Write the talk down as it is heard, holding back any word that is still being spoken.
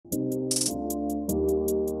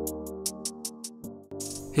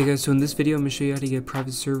Hey guys, so in this video I'm going to show you how to get a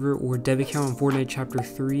private server or dev account on Fortnite Chapter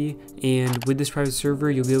 3, and with this private server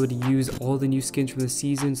you'll be able to use all the new skins from the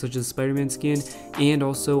season such as Spider-Man skin, and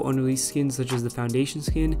also unreleased skins such as the Foundation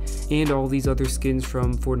skin, and all these other skins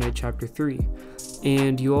from Fortnite Chapter 3.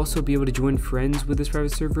 And you'll also be able to join friends with this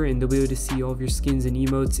private server, and they'll be able to see all of your skins and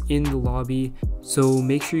emotes in the lobby. So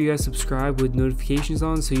make sure you guys subscribe with notifications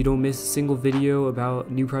on so you don't miss a single video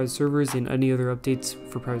about new private servers and any other updates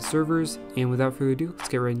for private servers. And without further ado, let's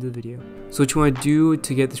get right into the video. So what you want to do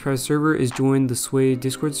to get this private server is join the Sway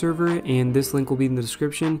Discord server, and this link will be in the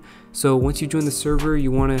description. So once you join the server,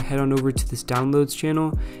 you want to head on over to this downloads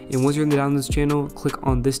channel, and once you're in the downloads channel, click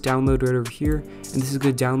on this download right over here, and this is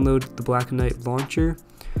going to download the Black Knight launcher.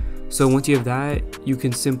 So once you have that, you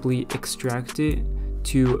can simply extract it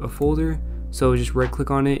to a folder. So just right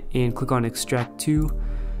click on it and click on extract to,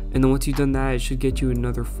 and then once you've done that, it should get you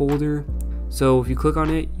another folder. So if you click on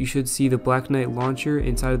it, you should see the Black Knight launcher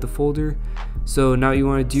inside of the folder. So now what you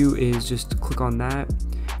want to do is just click on that,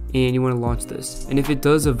 and you want to launch this. And if it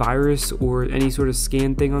does a virus or any sort of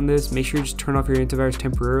scan thing on this, make sure you just turn off your antivirus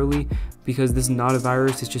temporarily, because this is not a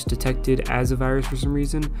virus, it's just detected as a virus for some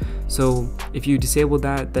reason. So if you disable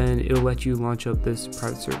that, then it'll let you launch up this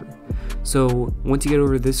private server. So once you get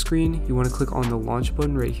over this screen, you want to click on the launch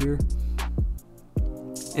button right here,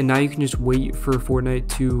 and now you can just wait for Fortnite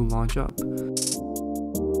to launch up.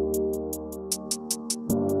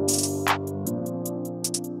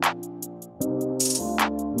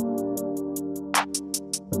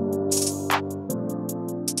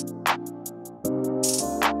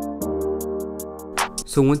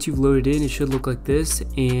 So once you've loaded in, it should look like this,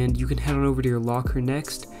 and you can head on over to your locker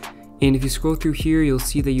next. And if you scroll through here, you'll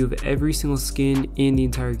see that you have every single skin in the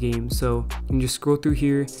entire game. So you can just scroll through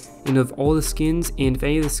here and of all the skins, and if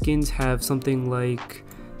any of the skins have something like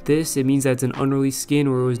this, it means that it's an unreleased skin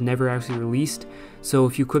or it was never actually released. So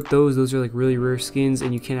if you equip those are like really rare skins,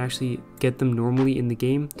 and you can't actually get them normally in the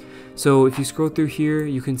game. So if you scroll through here,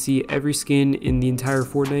 you can see every skin in the entire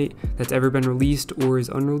Fortnite that's ever been released or is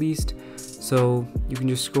unreleased. So you can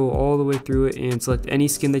just scroll all the way through it and select any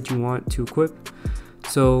skin that you want to equip.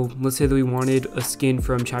 So let's say that we wanted a skin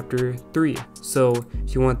from Chapter 3. So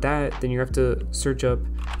if you want that, then you have to search up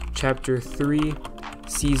Chapter 3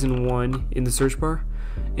 Season 1 in the search bar.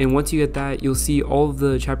 And once you get that, you'll see all of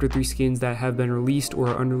the Chapter 3 skins that have been released or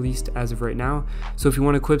are unreleased as of right now. So if you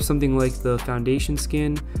want to equip something like the Foundation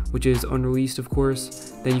skin, which is unreleased of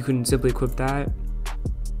course, then you can simply equip that.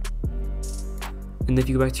 And if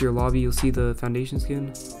you go back to your lobby, you'll see the Foundation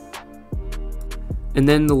skin. And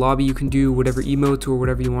then in the lobby, you can do whatever emotes or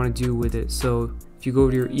whatever you want to do with it. So if you go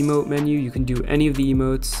to your emote menu, you can do any of the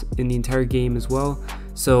emotes in the entire game as well.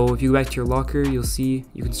 So if you go back to your locker, you'll see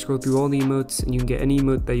you can scroll through all the emotes, and you can get any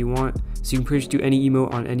emote that you want. So you can pretty much do any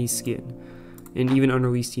emote on any skin, and even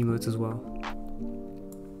unreleased emotes as well.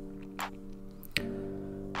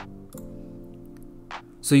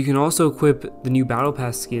 So you can also equip the new Battle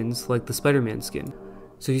Pass skins like the Spider-Man skin.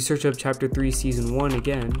 So if you search up Chapter 3 Season 1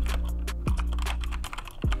 again,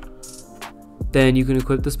 then you can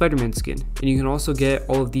equip the Spider-Man skin, and you can also get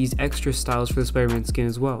all of these extra styles for the Spider-Man skin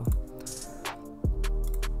as well.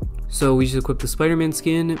 So we just equip the Spider-Man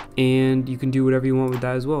skin, and you can do whatever you want with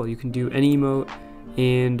that as well. You can do any emote,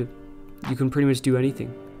 and you can pretty much do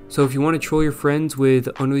anything. So if you want to troll your friends with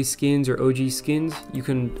unreleased skins or OG skins, you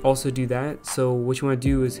can also do that. So what you want to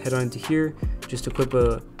do is head on to here, just equip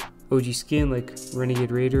a OG skin like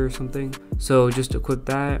Renegade Raider or something. So just equip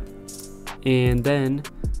that, and then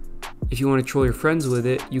if you want to troll your friends with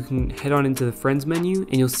it, you can head on into the friends menu,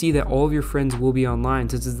 and you'll see that all of your friends will be online.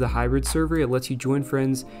 Since it's the hybrid server, it lets you join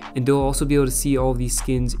friends, and they'll also be able to see all of these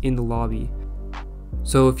skins in the lobby.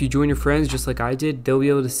 So if you join your friends just like I did, they'll be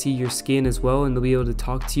able to see your skin as well, and they'll be able to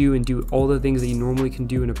talk to you and do all the things that you normally can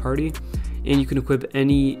do in a party. And you can equip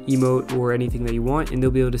any emote or anything that you want, and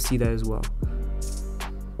they'll be able to see that as well.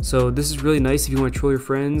 So this is really nice if you want to troll your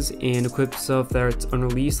friends and equip stuff that's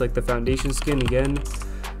unreleased, like the Foundation skin again,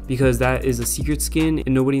 because that is a secret skin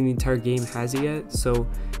and nobody in the entire game has it yet. So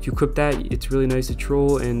if you equip that, it's really nice to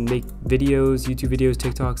troll and make videos, YouTube videos,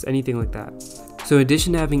 TikToks, anything like that. So in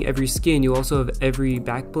addition to having every skin, you'll also have every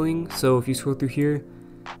back bling. So if you scroll through here,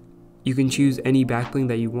 you can choose any back bling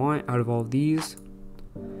that you want out of all of these.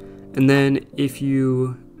 And then if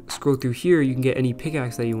you scroll through here, you can get any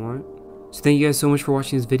pickaxe that you want. So thank you guys so much for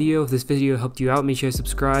watching this video. If this video helped you out, make sure to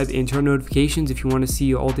subscribe and turn on notifications if you want to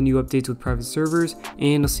see all the new updates with private servers,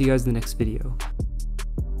 and I'll see you guys in the next video.